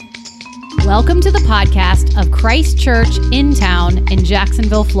Welcome to the podcast of Christ Church in Town in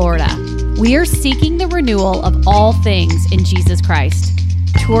Jacksonville, Florida. We are seeking the renewal of all things in Jesus Christ.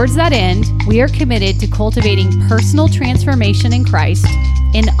 Towards that end, we are committed to cultivating personal transformation in Christ,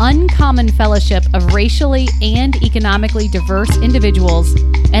 an uncommon fellowship of racially and economically diverse individuals,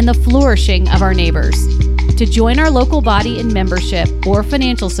 and the flourishing of our neighbors. To join our local body in membership or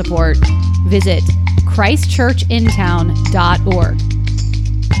financial support, visit christchurchintown.org.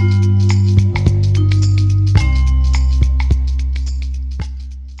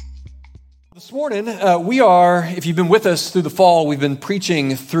 This morning, if you've been with us through the fall, we've been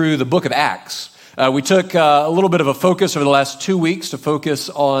preaching through the book of Acts. We took a little bit of a focus over the last 2 weeks to focus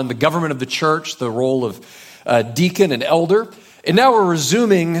on the government of the church, the role of deacon and elder. And now we're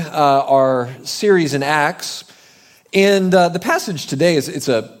resuming our series in Acts. And the passage today, it's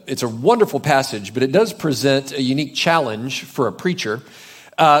a wonderful passage, but it does present a unique challenge for a preacher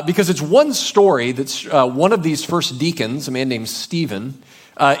because it's one story that's one of these first deacons, a man named Stephen,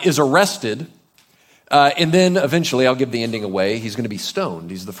 is arrested. And then eventually, I'll give the ending away, he's going to be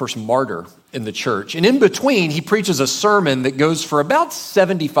stoned. He's the first martyr in the church. And in between, he preaches a sermon that goes for about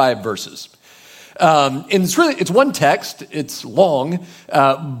 75 verses. And it's one text, it's long,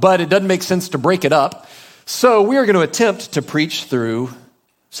 but it doesn't make sense to break it up. So we are going to attempt to preach through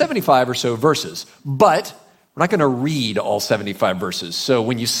 75 or so verses. But we're not going to read all 75 verses. So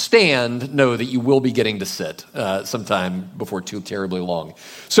when you stand, know that you will be getting to sit sometime before too terribly long.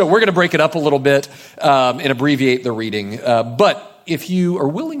 So we're going to break it up a little bit and abbreviate the reading. But if you are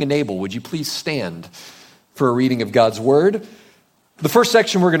willing and able, would you please stand for a reading of God's word? The first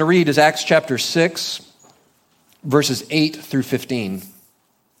section we're going to read is Acts chapter 6, verses 8 through 15.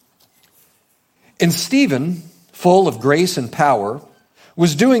 And Stephen, full of grace and power,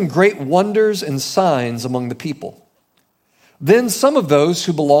 was doing great wonders and signs among the people. Then some of those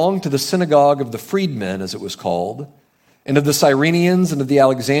who belonged to the synagogue of the freedmen, as it was called, and of the Cyrenians and of the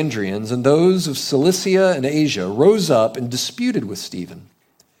Alexandrians, and those of Cilicia and Asia, rose up and disputed with Stephen.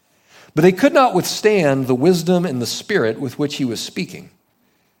 But they could not withstand the wisdom and the spirit with which he was speaking.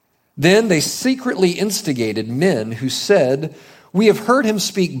 Then they secretly instigated men who said, "We have heard him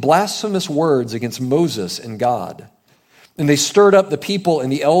speak blasphemous words against Moses and God." And they stirred up the people and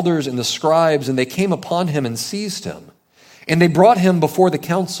the elders and the scribes, and they came upon him and seized him. And they brought him before the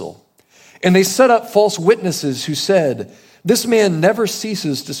council. And they set up false witnesses who said, "This man never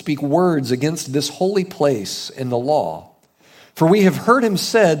ceases to speak words against this holy place and the law. For we have heard him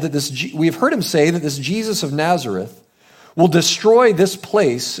say that this Jesus of Nazareth will destroy this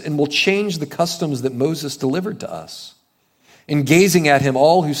place and will change the customs that Moses delivered to us." And gazing at him,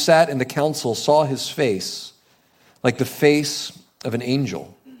 all who sat in the council saw his face like the face of an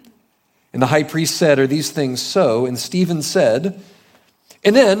angel. And the high priest said, "Are these things so?" And Stephen said,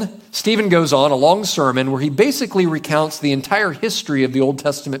 and then Stephen goes on a long sermon where he basically recounts the entire history of the Old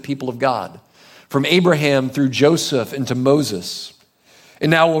Testament people of God, from Abraham through Joseph into Moses. And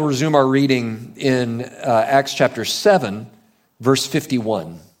now we'll resume our reading in Acts chapter 7, verse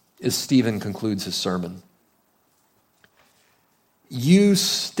 51, as Stephen concludes his sermon. "You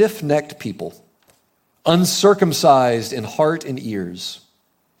stiff-necked people, uncircumcised in heart and ears,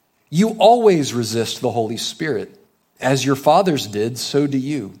 you always resist the Holy Spirit. As your fathers did, so do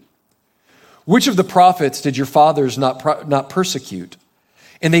you. Which of the prophets did your fathers not persecute?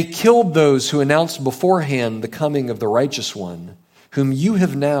 And they killed those who announced beforehand the coming of the righteous one, whom you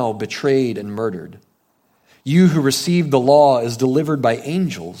have now betrayed and murdered. You who received the law as delivered by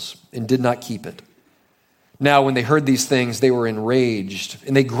angels and did not keep it. Now when they heard these things, they were enraged,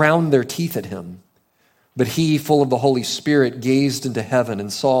 and they ground their teeth at him. But he, full of the Holy Spirit, gazed into heaven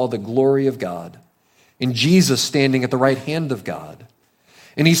and saw the glory of God, and Jesus standing at the right hand of God.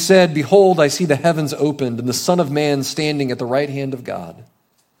 And he said, 'Behold, I see the heavens opened, and the Son of Man standing at the right hand of God.'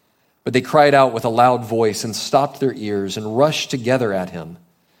 But they cried out with a loud voice and stopped their ears and rushed together at him.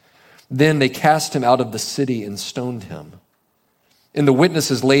 Then they cast him out of the city and stoned him. And the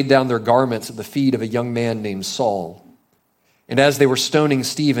witnesses laid down their garments at the feet of a young man named Saul. And as they were stoning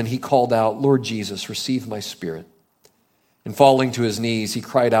Stephen, he called out, 'Lord Jesus, receive my spirit.' And falling to his knees, he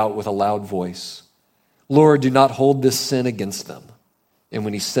cried out with a loud voice, 'Lord, do not hold this sin against them.' And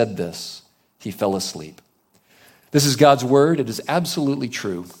when he said this, he fell asleep." This is God's word. It is absolutely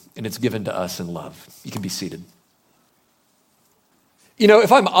true, and it's given to us in love. You can be seated. You know,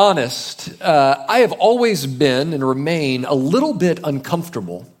 if I'm honest, I have always been and remain a little bit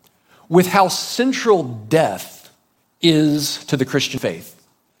uncomfortable with how central death is to the Christian faith.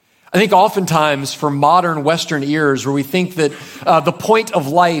 I think oftentimes for modern Western ears where we think that the point of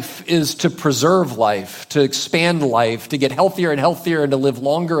life is to preserve life, to expand life, to get healthier and healthier and to live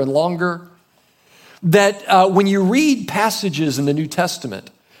longer and longer, that when you read passages in the New Testament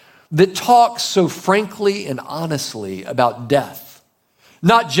that talk so frankly and honestly about death,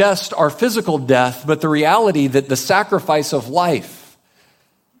 not just our physical death, but the reality that the sacrifice of life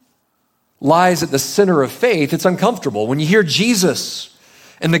lies at the center of faith, it's uncomfortable. When you hear Jesus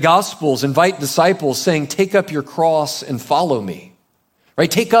in the Gospels invite disciples saying, take up your cross and follow me, right?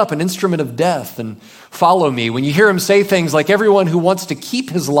 Take up an instrument of death and follow me. When you hear him say things like, everyone who wants to keep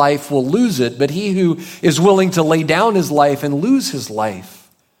his life will lose it, but he who is willing to lay down his life and lose his life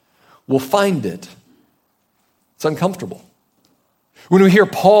will find it. It's uncomfortable. When we hear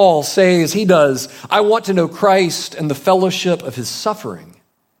Paul say, as he does, I want to know Christ and the fellowship of his suffering,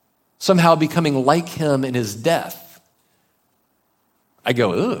 somehow becoming like him in his death, I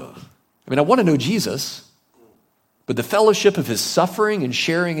go, ugh. I want to know Jesus, but the fellowship of his suffering and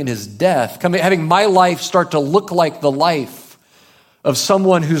sharing in his death, having my life start to look like the life of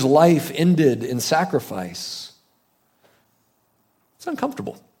someone whose life ended in sacrifice, it's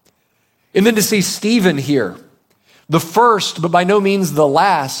uncomfortable. And then to see Stephen here, the first, but by no means the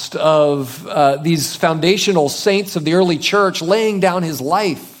last of these foundational saints of the early church, laying down his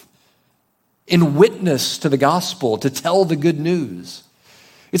life in witness to the gospel, to tell the good news.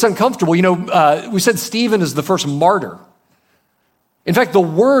 It's uncomfortable. We said Stephen is the first martyr. In fact, the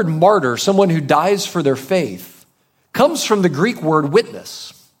word martyr, someone who dies for their faith, comes from the Greek word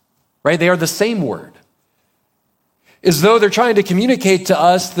witness, right? They are the same word. As though they're trying to communicate to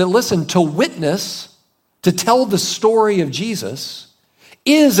us that, listen, to witness, to tell the story of Jesus,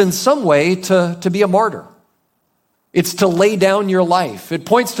 is in some way to be a martyr. It's to lay down your life. It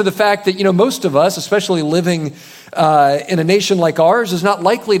points to the fact that, most of us, especially living in a nation like ours, is not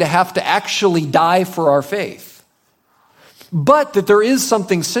likely to have to actually die for our faith. But that there is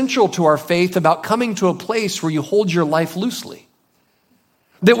something central to our faith about coming to a place where you hold your life loosely.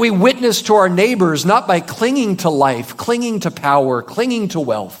 That we witness to our neighbors not by clinging to life, clinging to power, clinging to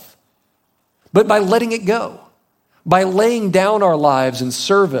wealth, but by letting it go, by laying down our lives in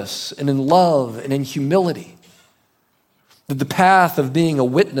service and in love and in humility. That the path of being a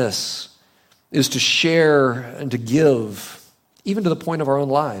witness is to share and to give, even to the point of our own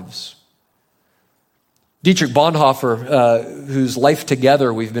lives. Dietrich Bonhoeffer, whose Life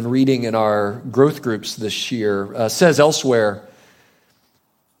Together we've been reading in our growth groups this year, says elsewhere,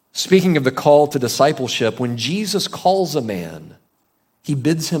 speaking of the call to discipleship, when Jesus calls a man, he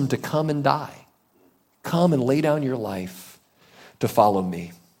bids him to come and die. Come and lay down your life to follow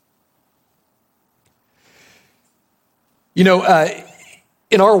me. In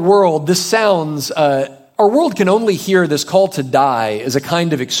our world, this sounds, our world can only hear this call to die as a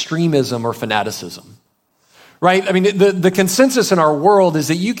kind of extremism or fanaticism, right? The consensus in our world is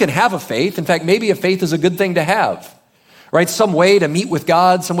that you can have a faith. In fact, maybe a faith is a good thing to have. Right? Some way to meet with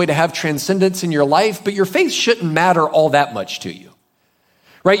God, some way to have transcendence in your life, but your faith shouldn't matter all that much to you.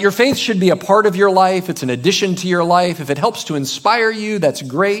 Right? Your faith should be a part of your life. It's an addition to your life. If it helps to inspire you, that's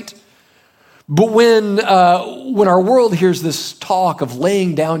great. But when our world hears this talk of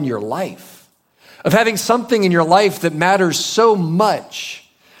laying down your life, of having something in your life that matters so much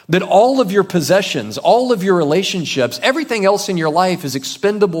that all of your possessions, all of your relationships, everything else in your life is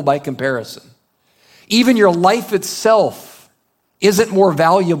expendable by comparison. Even your life itself isn't more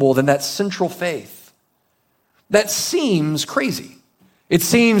valuable than that central faith. That seems crazy. It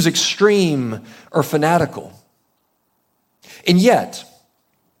seems extreme or fanatical. And yet,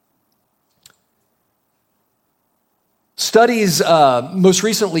 studies most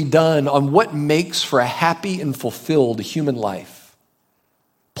recently done on what makes for a happy and fulfilled human life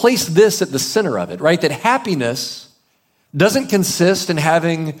place this at the center of it, right? That happiness doesn't consist in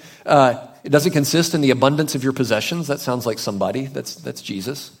having... It doesn't consist in the abundance of your possessions. That sounds like somebody. That's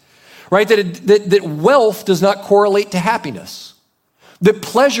Jesus. Right? That wealth does not correlate to happiness. That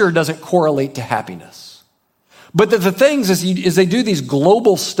pleasure doesn't correlate to happiness. But that the things, as they do these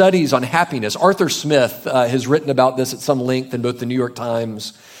global studies on happiness, Arthur Smith has written about this at some length in both the New York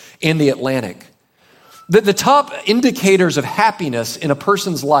Times and the Atlantic, that the top indicators of happiness in a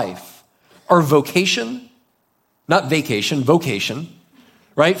person's life are vocation, not vacation, vocation,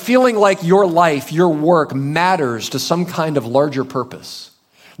 right? Feeling like your life, your work matters to some kind of larger purpose.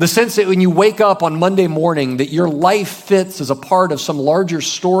 The sense that when you wake up on Monday morning, that your life fits as a part of some larger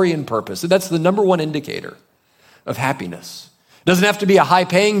story and purpose. That's the number one indicator of happiness. It doesn't have to be a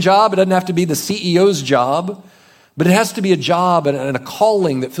high-paying job. It doesn't have to be the CEO's job. But it has to be a job and a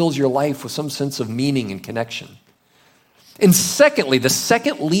calling that fills your life with some sense of meaning and connection. And secondly, the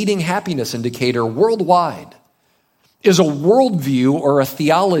second leading happiness indicator worldwide is a worldview or a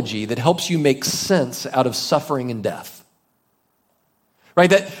theology that helps you make sense out of suffering and death. right?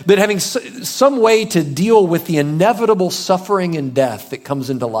 That having some way to deal with the inevitable suffering and death that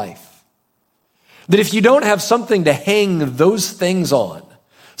comes into life. That if you don't have something to hang those things on,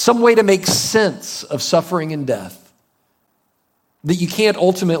 some way to make sense of suffering and death, that you can't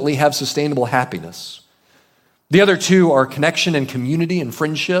ultimately have sustainable happiness. The other two are connection and community and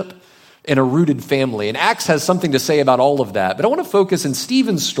friendship and a rooted family. And Acts has something to say about all of that. But I want to focus in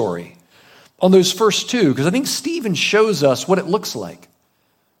Stephen's story on those first two, because I think Stephen shows us what it looks like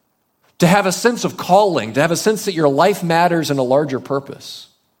to have a sense of calling, to have a sense that your life matters in a larger purpose,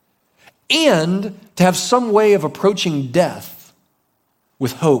 and to have some way of approaching death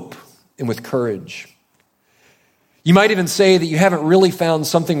with hope and with courage. You might even say that you haven't really found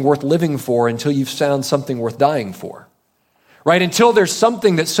something worth living for until you've found something worth dying for, right? Until there's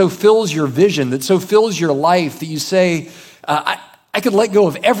something that so fills your vision, that so fills your life that you say, I could let go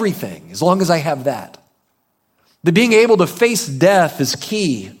of everything as long as I have that. That being able to face death is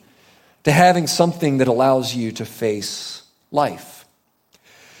key to having something that allows you to face life.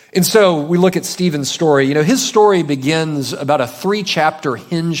 And so we look at Stephen's story. You know, his story begins about a 3-chapter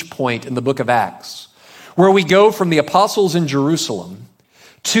hinge point in the book of Acts, where we go from the apostles in Jerusalem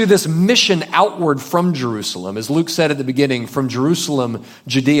to this mission outward from Jerusalem, as Luke said at the beginning, from Jerusalem,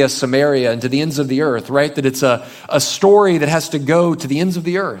 Judea, Samaria, and to the ends of the earth, right? That it's a story that has to go to the ends of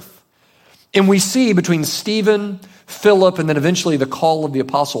the earth. And we see between Stephen, Philip, and then eventually the call of the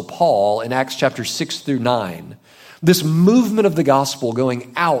apostle Paul in Acts chapter 6 through 9, this movement of the gospel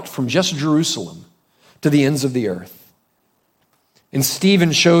going out from just Jerusalem to the ends of the earth. And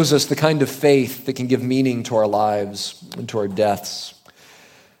Stephen shows us the kind of faith that can give meaning to our lives and to our deaths.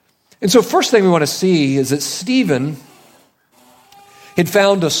 And so first thing we want to see is that Stephen had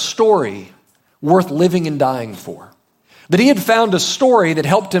found a story worth living and dying for. That he had found a story that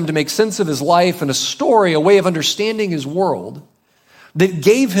helped him to make sense of his life, and a story, a way of understanding his world, that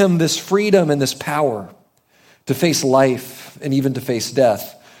gave him this freedom and this power to face life and even to face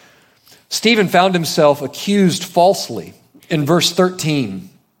death. Stephen found himself accused falsely in verse 13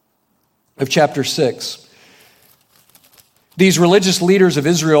 of chapter 6. These religious leaders of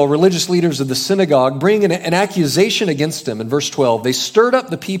Israel, religious leaders of the synagogue, bring an accusation against him in verse 12. They stirred up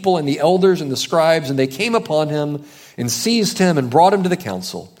the people and the elders and the scribes, and they came upon him and seized him and brought him to the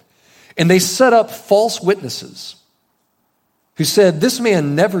council. And they set up false witnesses who said, "This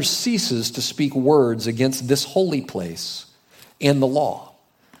man never ceases to speak words against this holy place and the law."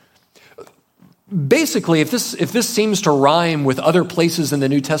 Basically, if this seems to rhyme with other places in the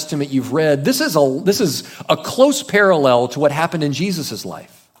New Testament you've read, this is a close parallel to what happened in Jesus'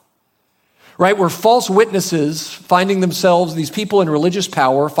 life, right? Where false witnesses finding themselves, these people in religious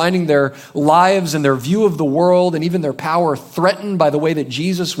power, finding their lives and their view of the world and even their power threatened by the way that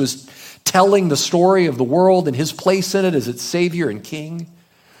Jesus was telling the story of the world and his place in it as its Savior and King,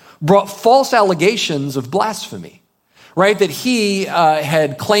 brought false allegations of blasphemy. Right, that he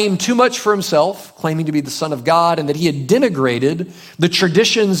had claimed too much for himself, claiming to be the Son of God, and that he had denigrated the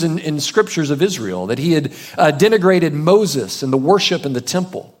traditions and scriptures of Israel, that he had denigrated Moses and the worship in the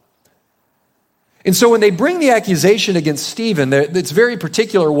temple. And so when they bring the accusation against Stephen, it's very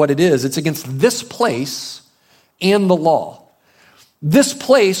particular what it is. It's against this place and the law. This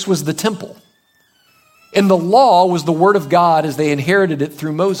place was the temple, and the law was the word of God as they inherited it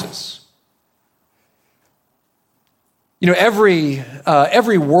through Moses. You know, every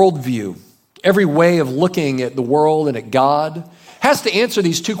worldview, every way of looking at the world and at God has to answer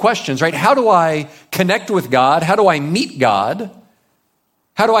these two questions, right? How do I connect with God? How do I meet God?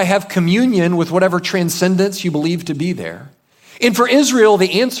 How do I have communion with whatever transcendence you believe to be there? And for Israel,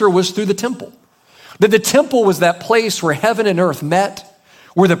 the answer was through the temple. That the temple was that place where heaven and earth met,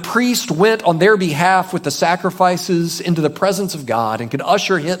 where the priest went on their behalf with the sacrifices into the presence of God and could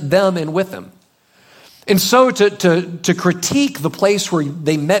usher them in with him. And so to critique the place where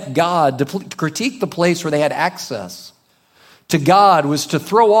they met God, to critique the place where they had access to God, was to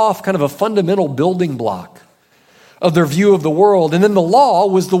throw off kind of a fundamental building block of their view of the world. And then the law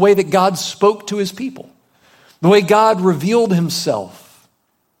was the way that God spoke to his people, the way God revealed himself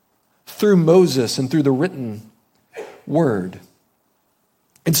through Moses and through the written word.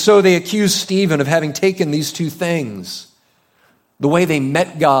 And so they accused Stephen of having taken these two things, the way they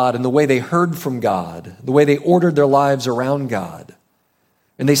met God and the way they heard from God, the way they ordered their lives around God.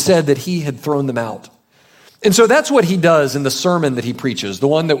 And they said that he had thrown them out. And so that's what he does in the sermon that he preaches, the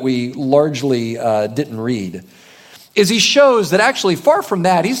one that we largely didn't read, is he shows that actually far from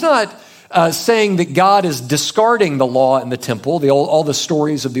that, he's not saying that God is discarding the law and the temple, all the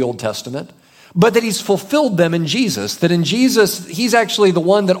stories of the Old Testament, but that he's fulfilled them in Jesus, that in Jesus, he's actually the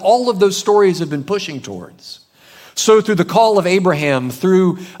one that all of those stories have been pushing towards. So through the call of Abraham,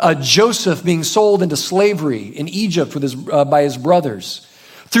 through Joseph being sold into slavery in Egypt by his brothers,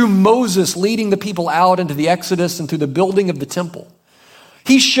 through Moses leading the people out into the Exodus and through the building of the temple,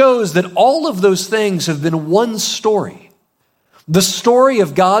 he shows that all of those things have been one story. The story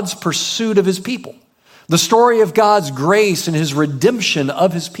of God's pursuit of his people. The story of God's grace and his redemption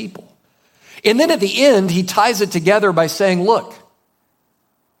of his people. And then at the end, he ties it together by saying, look,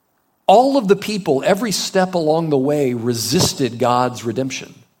 all of the people, every step along the way, resisted God's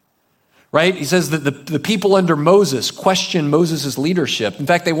redemption. Right? He says that the people under Moses questioned Moses' leadership. In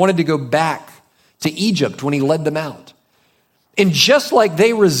fact, they wanted to go back to Egypt when he led them out. And just like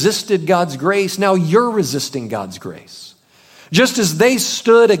they resisted God's grace, now you're resisting God's grace. Just as they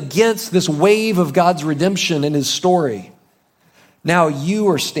stood against this wave of God's redemption in his story, now you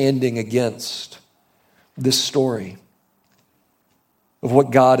are standing against this story of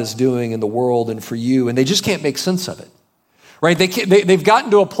what God is doing in the world and for you, and they just can't make sense of it. Right? They've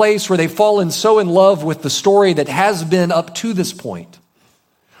gotten to a place where they've fallen so in love with the story that has been up to this point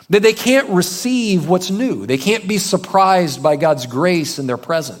that they can't receive what's new. They can't be surprised by God's grace in their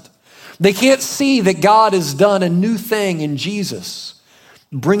present. They can't see that God has done a new thing in Jesus,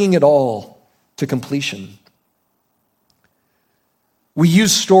 bringing it all to completion. We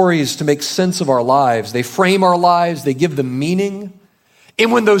use stories to make sense of our lives. They frame our lives, they give them meaning.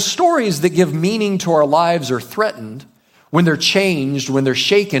 And when those stories that give meaning to our lives are threatened, when they're changed, when they're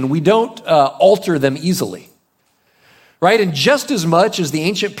shaken, we don't alter them easily. Right? And just as much as the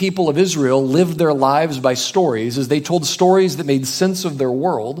ancient people of Israel lived their lives by stories, as they told stories that made sense of their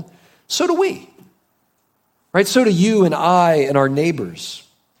world, so do we. Right? So do you and I and our neighbors.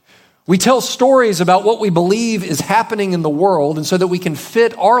 We tell stories about what we believe is happening in the world, and so that we can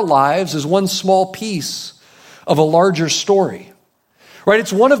fit our lives as one small piece of a larger story. Right?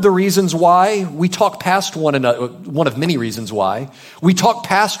 It's one of the reasons why we talk past one another, one of many reasons why we talk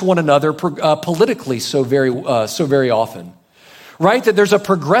past one another politically so very often. Right? That there's a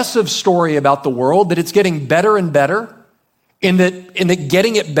progressive story about the world, that it's getting better and better, and that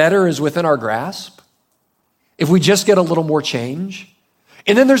getting it better is within our grasp if we just get a little more change.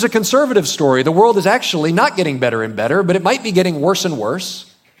 And then there's a conservative story. The world is actually not getting better and better, but it might be getting worse and worse.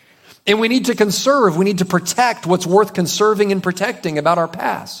 And we need to conserve, we need to protect what's worth conserving and protecting about our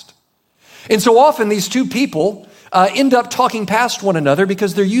past. And so often these two people end up talking past one another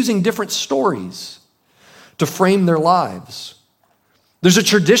because they're using different stories to frame their lives. There's a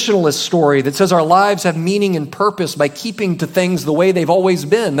traditionalist story that says our lives have meaning and purpose by keeping to things the way they've always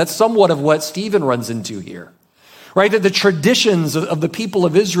been. That's somewhat of what Stephen runs into here. Right? That the traditions of the people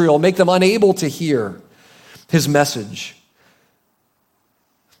of Israel make them unable to hear his message.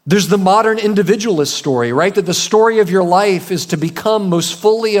 There's the modern individualist story, right? That the story of your life is to become most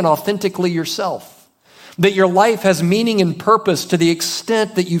fully and authentically yourself. That your life has meaning and purpose to the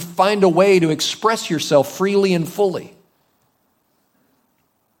extent that you find a way to express yourself freely and fully.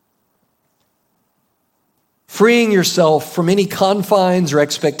 Freeing yourself from any confines or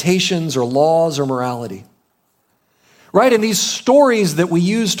expectations or laws or morality. Right? And these stories that we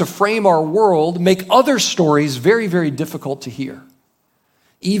use to frame our world make other stories very, very difficult to hear.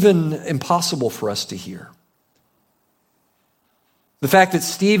 Even impossible for us to hear. The fact that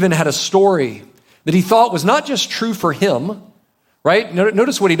Stephen had a story that he thought was not just true for him, right?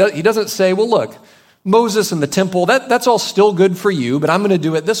 Notice what he does. He doesn't say, well, look, Moses and the temple, that's all still good for you, but I'm going to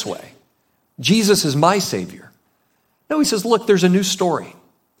do it this way. Jesus is my Savior. No, he says, look, there's a new story.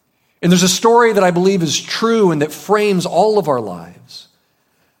 And there's a story that I believe is true and that frames all of our lives.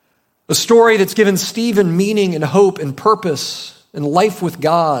 A story that's given Stephen meaning and hope and purpose and life with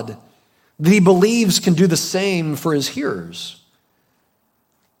God that he believes can do the same for his hearers.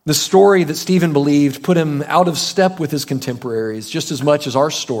 The story that Stephen believed put him out of step with his contemporaries just as much as our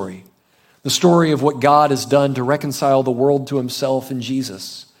story. The story of what God has done to reconcile the world to himself in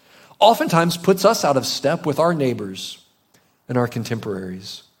Jesus oftentimes puts us out of step with our neighbors and our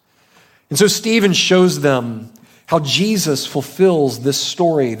contemporaries. And so Stephen shows them how Jesus fulfills this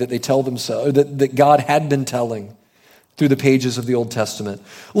story that they tell themselves, that God had been telling through the pages of the Old Testament.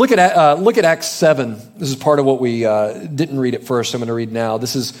 Look at Acts 7. This is part of what we didn't read at first. I'm going to read now.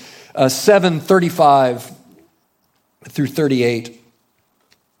 This is 7:35 through 38.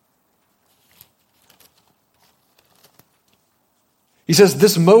 He says,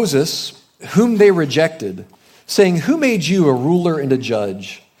 this Moses, whom they rejected, saying, who made you a ruler and a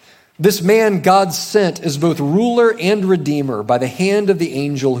judge? This man God sent as both ruler and redeemer by the hand of the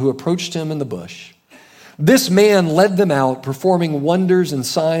angel who approached him in the bush. This man led them out, performing wonders and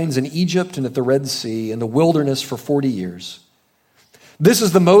signs in Egypt and at the Red Sea, in the wilderness for 40 years. This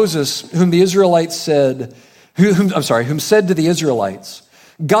is the Moses whom the Israelites said, whom said to the Israelites,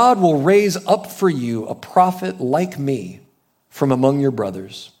 God will raise up for you a prophet like me from among your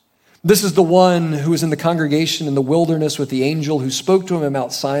brothers. This is the one who was in the congregation in the wilderness with the angel who spoke to him at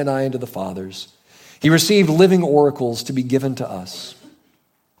Mount Sinai and to the fathers. He received living oracles to be given to us.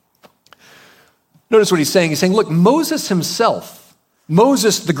 Notice what he's saying. He's saying, look, Moses himself,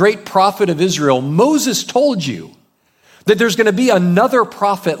 Moses, the great prophet of Israel, Moses told you that there's going to be another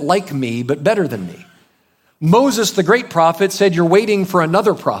prophet like me, but better than me. Moses, the great prophet, said you're waiting for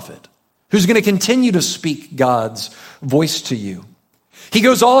another prophet who's going to continue to speak God's voice to you. He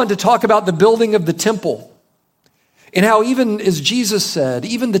goes on to talk about the building of the temple and how even as Jesus said,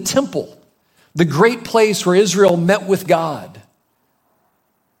 even the temple, the great place where Israel met with God,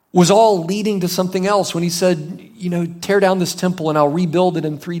 was all leading to something else when he said, tear down this temple and I'll rebuild it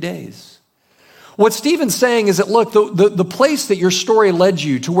in 3 days. What Stephen's saying is that, look, the place that your story led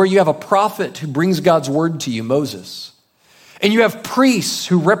you to where you have a prophet who brings God's word to you, Moses, and you have priests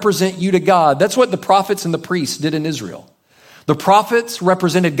who represent you to God. That's what the prophets and the priests did in Israel. The prophets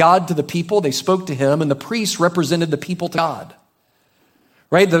represented God to the people. They spoke to him, and the priests represented the people to God.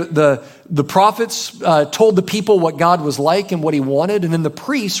 Right? The prophets told the people what God was like and what he wanted, and then the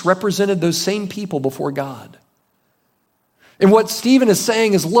priests represented those same people before God. And what Stephen is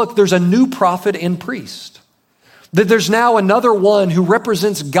saying is, look, there's a new prophet and priest. That there's now another one who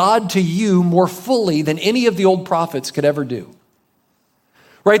represents God to you more fully than any of the old prophets could ever do.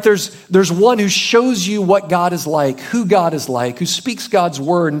 Right? There's one who shows you what God is like, who God is like, who speaks God's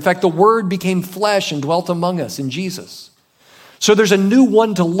word. In fact, the word became flesh and dwelt among us in Jesus. So there's a new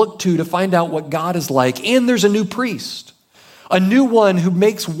one to look to find out what God is like. And there's a new priest, a new one who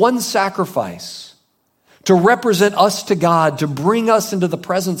makes one sacrifice to represent us to God, to bring us into the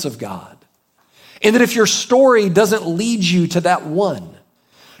presence of God. And that if your story doesn't lead you to that one,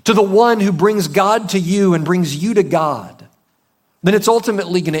 to the one who brings God to you and brings you to God, then it's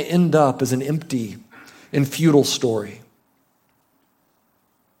ultimately going to end up as an empty and futile story.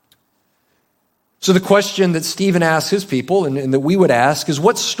 So the question that Stephen asks his people and that we would ask is,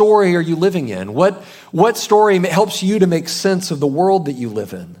 what story are you living in? What story helps you to make sense of the world that you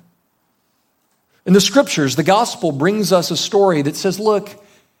live in? In the scriptures, the gospel brings us a story that says, look,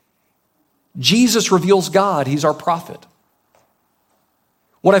 Jesus reveals God. He's our prophet.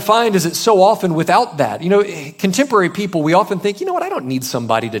 What I find is that so often without that, contemporary people, we often think, I don't need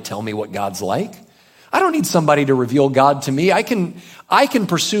somebody to tell me what God's like. I don't need somebody to reveal God to me. I can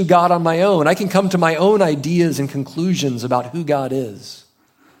pursue God on my own. I can come to my own ideas and conclusions about who God is.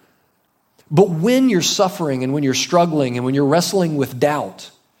 But when you're suffering and when you're struggling and when you're wrestling with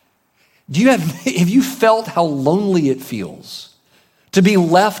doubt, have you felt how lonely it feels to be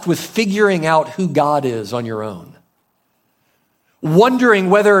left with figuring out who God is on your own? Wondering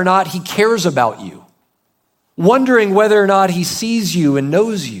whether or not he cares about you. Wondering whether or not he sees you and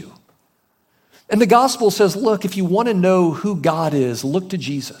knows you. And the gospel says, look, if you want to know who God is, look to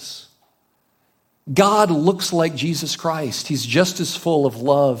Jesus. God looks like Jesus Christ. He's just as full of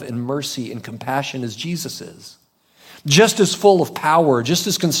love and mercy and compassion as Jesus is. Just as full of power, just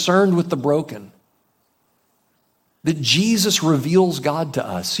as concerned with the broken. That Jesus reveals God to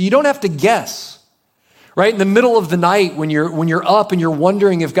us. So you don't have to guess. Right? In the middle of the night when you're up and you're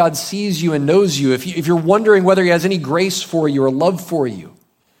wondering if God sees you and knows you, if you're wondering whether he has any grace for you or love for you,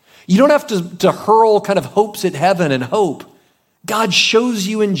 you don't have to hurl kind of hopes at heaven and hope. God shows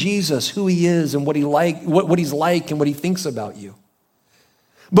you in Jesus who he is and what he's like and what he thinks about you.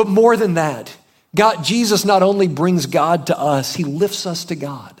 But more than that, Jesus not only brings God to us, he lifts us to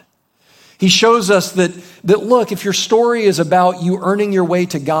God. He shows us that look, if your story is about you earning your way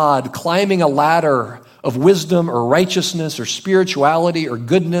to God, climbing a ladder of wisdom or righteousness or spirituality or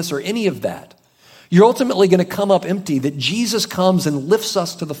goodness or any of that, you're ultimately going to come up empty. That Jesus comes and lifts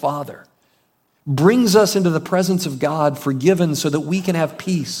us to the Father, brings us into the presence of God, forgiven so that we can have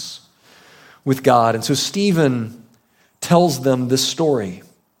peace with God. And so Stephen tells them this story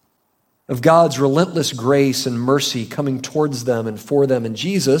of God's relentless grace and mercy coming towards them and for them in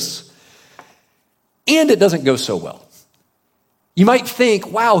Jesus, and it doesn't go so well. You might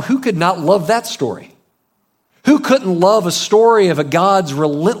think, wow, who could not love that story? Who couldn't love a story of a God's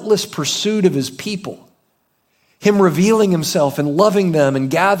relentless pursuit of his people? Him revealing himself and loving them and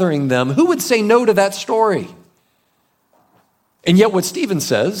gathering them. Who would say no to that story? And yet what Stephen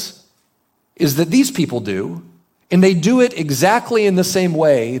says is that these people do, and they do it exactly in the same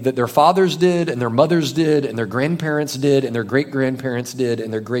way that their fathers did and their mothers did and their grandparents did and their great-grandparents did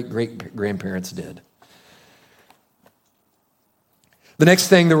and their great-great-grandparents did. The next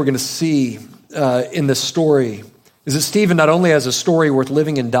thing that we're going to see in this story is that Stephen not only has a story worth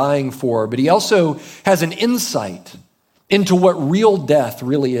living and dying for, but he also has an insight into what real death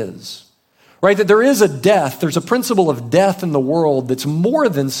really is. Right? That there is a death, there's a principle of death in the world that's more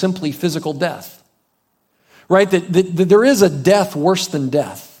than simply physical death. Right? That there is a death worse than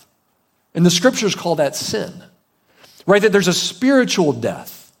death. And the scriptures call that sin. Right? That there's a spiritual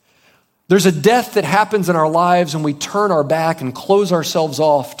death. There's a death that happens in our lives when we turn our back and close ourselves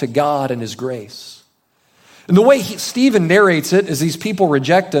off to God and his grace. And the way Stephen narrates it as these people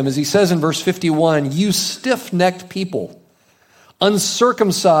reject him is he says in verse 51, "You stiff-necked people,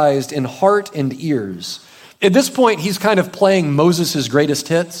 uncircumcised in heart and ears." At this point, he's kind of playing Moses' greatest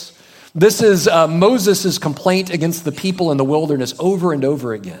hits. This is Moses' complaint against the people in the wilderness over and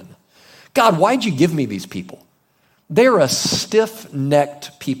over again. God, why'd you give me these people? They're a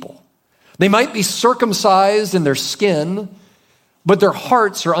stiff-necked people. They might be circumcised in their skin, but their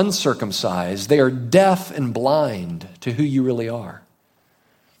hearts are uncircumcised. They are deaf and blind to who you really are.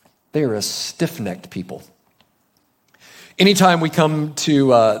 They are a stiff-necked people. Anytime we come to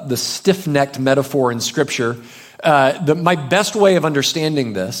the stiff-necked metaphor in Scripture, my best way of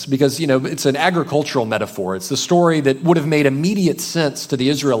understanding this, because it's an agricultural metaphor, it's the story that would have made immediate sense to the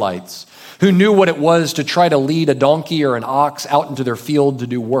Israelites, who knew what it was to try to lead a donkey or an ox out into their field to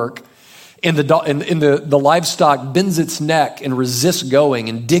do work. And the livestock bends its neck and resists going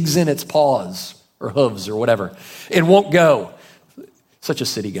and digs in its paws or hooves or whatever. It won't go. Such a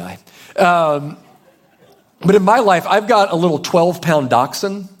city guy. But in my life, I've got a little 12-pound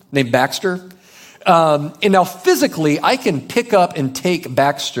dachshund named Baxter. And now physically, I can pick up and take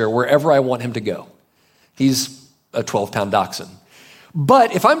Baxter wherever I want him to go. He's a 12-pound dachshund.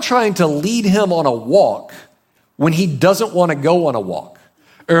 But if I'm trying to lead him on a walk when he doesn't want to go on a walk,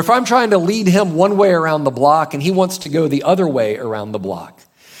 or if I'm trying to lead him one way around the block and he wants to go the other way around the block,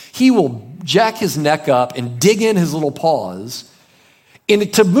 he will jack his neck up and dig in his little paws.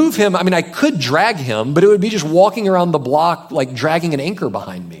 And to move him, I could drag him, but it would be just walking around the block like dragging an anchor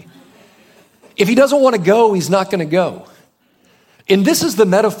behind me. If he doesn't want to go, he's not going to go. And this is the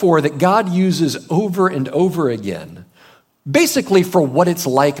metaphor that God uses over and over again, basically for what it's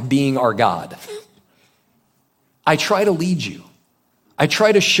like being our God. I try to lead you. I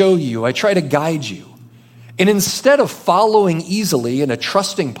try to show you. I try to guide you. And instead of following easily in a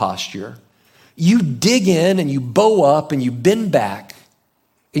trusting posture, you dig in and you bow up and you bend back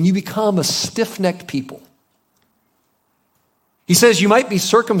and you become a stiff-necked people. He says you might be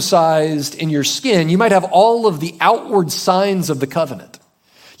circumcised in your skin. You might have all of the outward signs of the covenant.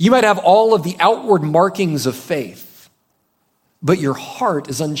 You might have all of the outward markings of faith, but your heart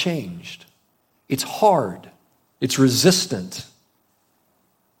is unchanged. It's hard. It's resistant.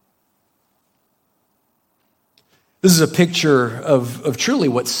 This is a picture of truly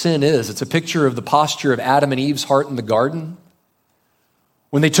what sin is. It's a picture of the posture of Adam and Eve's heart in the garden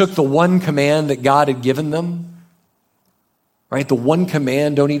when they took the one command that God had given them, right? The one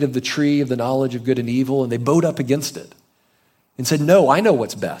command, don't eat of the tree of the knowledge of good and evil, and they bowed up against it and said, no, I know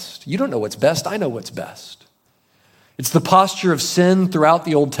what's best. You don't know what's best. I know what's best. It's the posture of sin throughout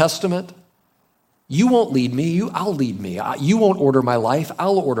the Old Testament. You won't lead me. I'll lead me. You won't order my life.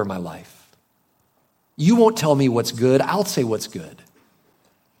 I'll order my life. You won't tell me what's good. I'll say what's good.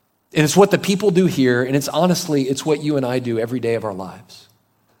 And it's what the people do here, and it's what you and I do every day of our lives,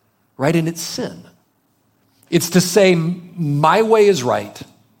 right? And it's sin. It's to say, my way is right,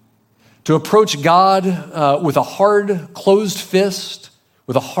 to approach God with a hard, closed fist,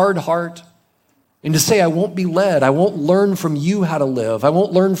 with a hard heart, and to say, I won't be led. I won't learn from you how to live. I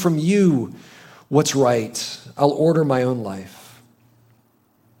won't learn from you what's right. I'll order my own life.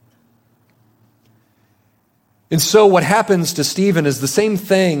 And so what happens to Stephen is the same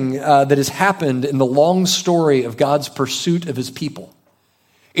thing that has happened in the long story of God's pursuit of his people.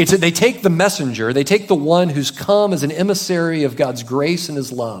 It's that they take the messenger, they take the one who's come as an emissary of God's grace and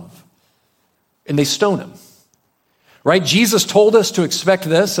his love, and they stone him. Right? Jesus told us to expect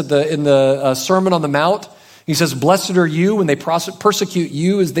this in the Sermon on the Mount. He says, blessed are you when they persecute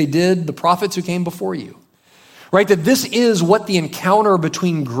you as they did the prophets who came before you. Right? That this is what the encounter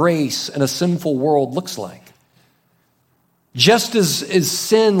between grace and a sinful world looks like. Just as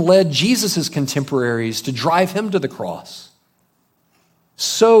sin led Jesus' contemporaries to drive him to the cross,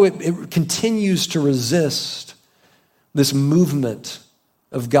 so it continues to resist this movement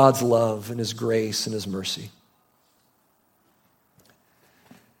of God's love and his grace and his mercy.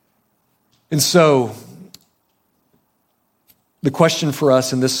 And so, the question for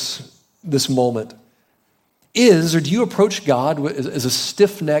us in this moment is, or do you approach God as a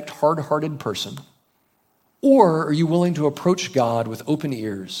stiff-necked, hard-hearted person? Or are you willing to approach God with open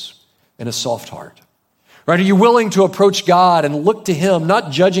ears and a soft heart? Right? Are you willing to approach God and look to him,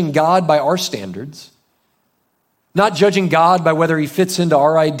 not judging God by our standards, not judging God by whether he fits into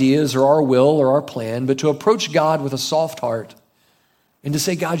our ideas or our will or our plan, but to approach God with a soft heart and to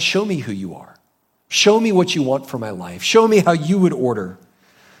say, God, show me who you are. Show me what you want for my life. Show me how you would order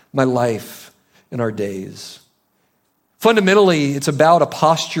my life and our days. Fundamentally, it's about a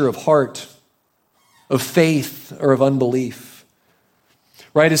posture of heart, of faith, or of unbelief.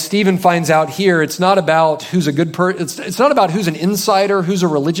 Right? As Stephen finds out here, it's not about who's a good person. It's not about who's an insider, who's a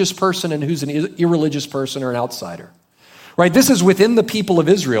religious person, and who's an irreligious person or an outsider. Right? This is within the people of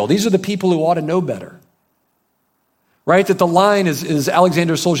Israel. These are the people who ought to know better. Right? That the line, as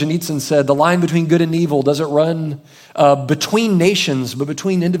Alexander Solzhenitsyn said, the line between good and evil doesn't run between nations, but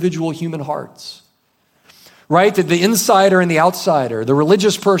between individual human hearts. Right? That the insider and the outsider, the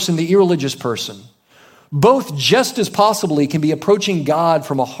religious person, the irreligious person, both just as possibly can be approaching God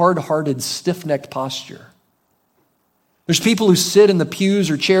from a hard-hearted, stiff-necked posture. There's people who sit in the pews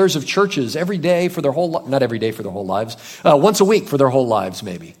or chairs of churches every day for their whole not every day for their whole lives, once a week for their whole lives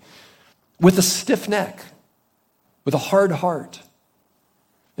maybe, with a stiff neck, with a hard heart.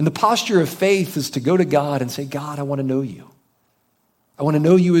 And the posture of faith is to go to God and say, God, I want to know you. I want to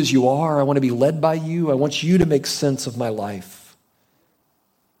know you as you are. I want to be led by you. I want you to make sense of my life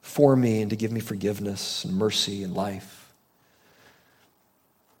for me and to give me forgiveness and mercy and life.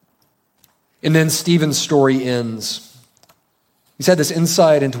 And then Stephen's story ends. He's had this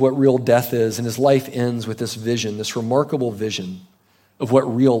insight into what real death is, and his life ends with this vision, this remarkable vision of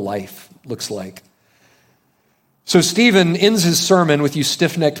what real life looks like. So Stephen ends his sermon with, you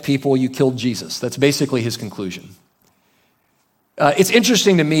stiff-necked people, you killed Jesus. That's basically his conclusion. It's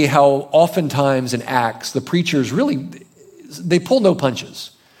interesting to me how oftentimes in Acts, the preachers really, they pull no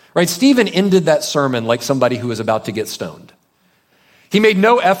punches, right? Stephen ended that sermon like somebody who was about to get stoned. He made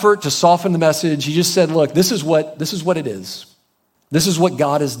no effort to soften the message. He just said, look, this is what it is. This is what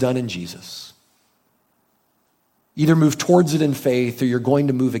God has done in Jesus. Either move towards it in faith or you're going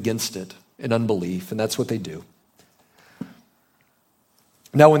to move against it in unbelief, and that's what they do.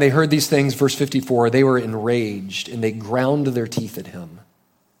 Now, when they heard these things, verse 54, they were enraged and they ground their teeth at him.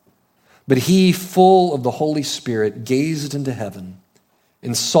 But he, full of the Holy Spirit, gazed into heaven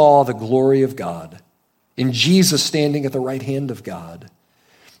and saw the glory of God and Jesus standing at the right hand of God.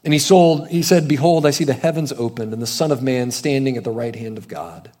 And he said, behold, I see the heavens opened and the Son of Man standing at the right hand of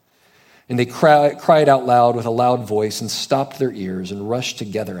God. And they cried out loud with a loud voice and stopped their ears and rushed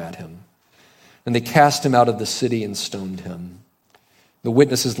together at him. And they cast him out of the city and stoned him. The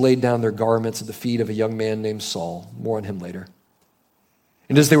witnesses laid down their garments at the feet of a young man named Saul. More on him later.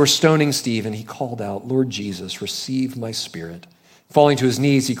 And as they were stoning Stephen, he called out, Lord Jesus, receive my spirit. Falling to his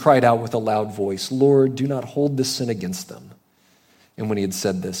knees, he cried out with a loud voice, Lord, do not hold this sin against them. And when he had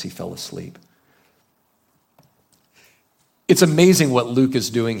said this, he fell asleep. It's amazing what Luke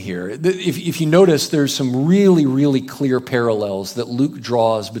is doing here. If you notice, there's some really, really clear parallels that Luke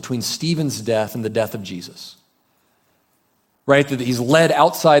draws between Stephen's death and the death of Jesus. Right, that he's led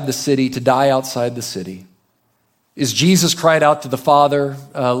outside the city to die outside the city. Is Jesus cried out to the Father,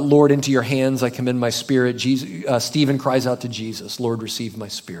 Lord, into your hands I commend my spirit. Stephen cries out to Jesus, Lord, receive my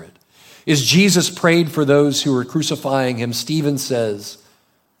spirit. Is Jesus prayed for those who were crucifying him? Stephen says,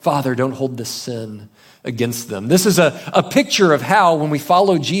 Father, don't hold this sin against them. This is a picture of how when we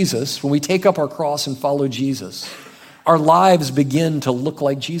follow Jesus, when we take up our cross and follow Jesus, our lives begin to look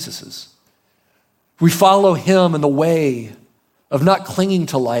like Jesus's. We follow him in the way of not clinging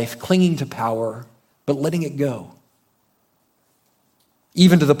to life, clinging to power, but letting it go.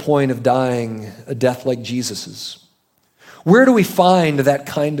 Even to the point of dying a death like Jesus's. Where do we find that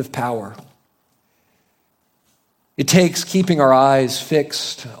kind of power? It takes keeping our eyes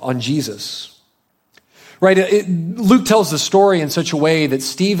fixed on Jesus. Right? Luke tells the story in such a way that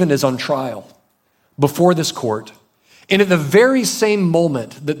Stephen is on trial before this court. And at the very same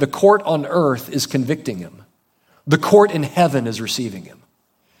moment that the court on earth is convicting him, the court in heaven is receiving him.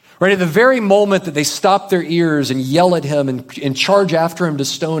 Right at the very moment that they stop their ears and yell at him and charge after him to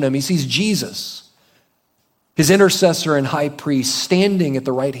stone him, he sees Jesus, his intercessor and high priest, standing at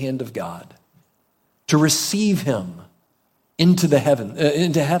the right hand of God to receive him into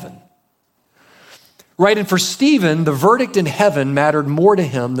heaven. Right, and for Stephen, the verdict in heaven mattered more to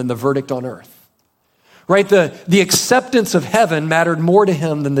him than the verdict on earth. Right, the acceptance of heaven mattered more to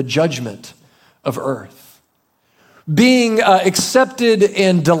him than the judgment of earth. Being accepted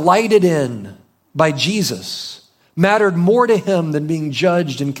and delighted in by Jesus mattered more to him than being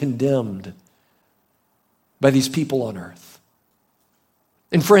judged and condemned by these people on earth.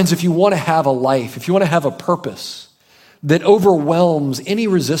 And friends, if you want to have a life, if you want to have a purpose that overwhelms any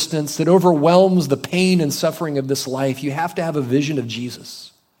resistance, that overwhelms the pain and suffering of this life, you have to have a vision of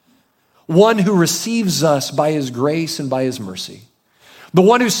Jesus. One who receives us by his grace and by his mercy. The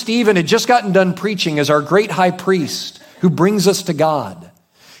one who Stephen had just gotten done preaching as our great high priest who brings us to God.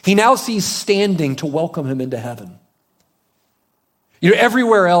 He now sees standing to welcome him into heaven.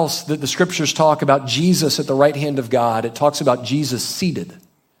 Everywhere else that the scriptures talk about Jesus at the right hand of God, it talks about Jesus seated.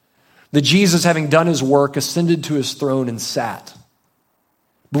 That Jesus, having done his work, ascended to his throne and sat.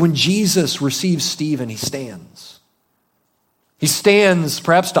 But when Jesus receives Stephen, he stands. He stands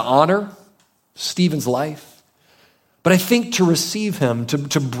perhaps to honor Stephen's life, but I think to receive him,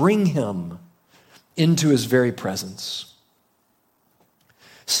 to bring him into his very presence.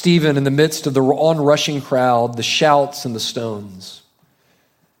 Stephen, in the midst of the onrushing crowd, the shouts and the stones,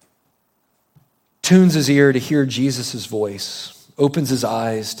 tunes his ear to hear Jesus' voice, opens his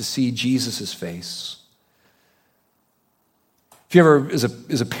eyes to see Jesus' face. If you ever,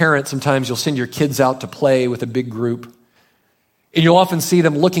 as a parent, sometimes you'll send your kids out to play with a big group, and you'll often see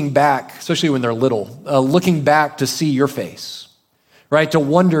them looking back, especially when they're little, looking back to see your face, right? To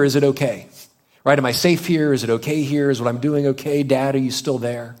wonder, is it okay? Right? Am I safe here? Is it okay here? Is what I'm doing okay? Dad, are you still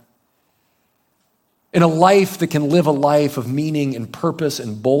there? In a life that can live a life of meaning and purpose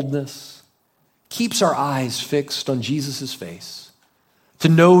and boldness, keeps our eyes fixed on Jesus' face. To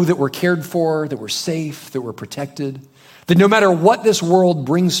know that we're cared for, that we're safe, that we're protected, that no matter what this world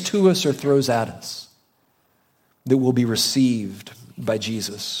brings to us or throws at us, that we'll be received by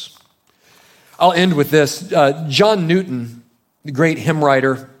Jesus. I'll end with this. John Newton, the great hymn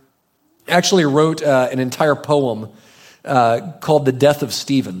writer, actually wrote an entire poem called The Death of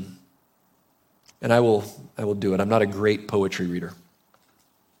Stephen. And I will do it. I'm not a great poetry reader.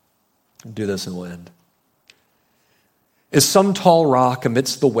 I'll do this and we'll end. As some tall rock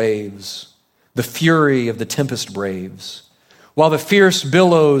amidst the waves, the fury of the tempest braves, while the fierce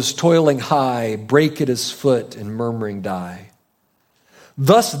billows toiling high break at his foot and murmuring die.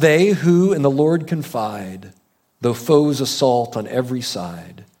 Thus they who in the Lord confide, though foes assault on every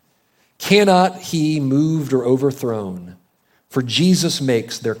side, cannot he moved or overthrown, for Jesus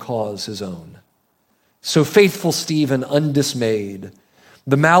makes their cause his own. So faithful Stephen undismayed,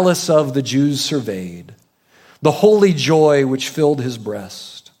 the malice of the Jews surveyed, the holy joy which filled his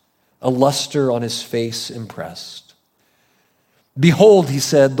breast, a luster on his face impressed. Behold, he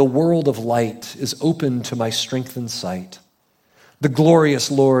said, the world of light is open to my strengthened sight. The glorious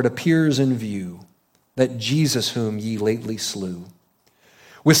Lord appears in view, that Jesus whom ye lately slew.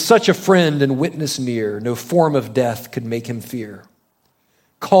 With such a friend and witness near, no form of death could make him fear.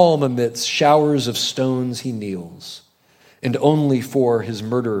 Calm amidst showers of stones he kneels, and only for his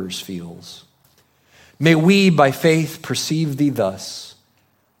murderers feels. May we by faith perceive thee thus,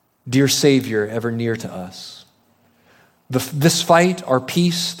 dear Savior, ever near to us. This fight our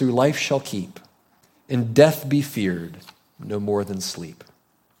peace through life shall keep, and death be feared no more than sleep.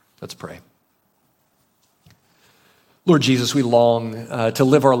 Let's pray. Lord Jesus, we long to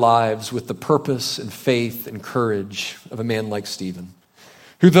live our lives with the purpose and faith and courage of a man like Stephen,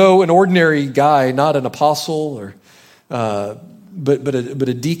 who, though an ordinary guy, not an apostle, or but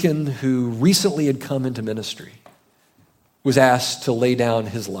a deacon who recently had come into ministry, was asked to lay down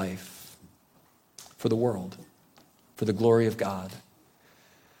his life for the world, for the glory of God.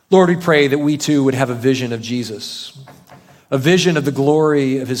 Lord, we pray that we too would have a vision of Jesus, a vision of the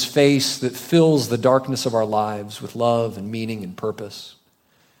glory of his face that fills the darkness of our lives with love and meaning and purpose.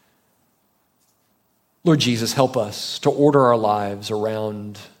 Lord Jesus, help us to order our lives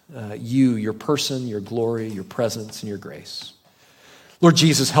around you, your person, your glory, your presence, and your grace. Lord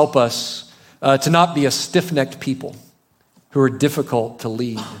Jesus, help us to not be a stiff-necked people who are difficult to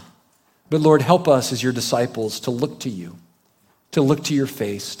lead. But Lord, help us as your disciples to look to you, to look to your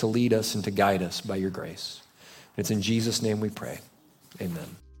face, to lead us and to guide us by your grace. It's in Jesus' name we pray.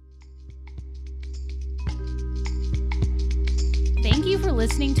 Amen. Thank you for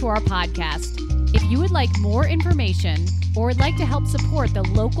listening to our podcast. If you would like more information or would like to help support the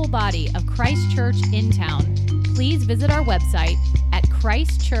local body of Christ Church in Town, please visit our website at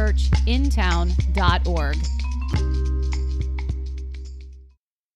christchurchintown.org.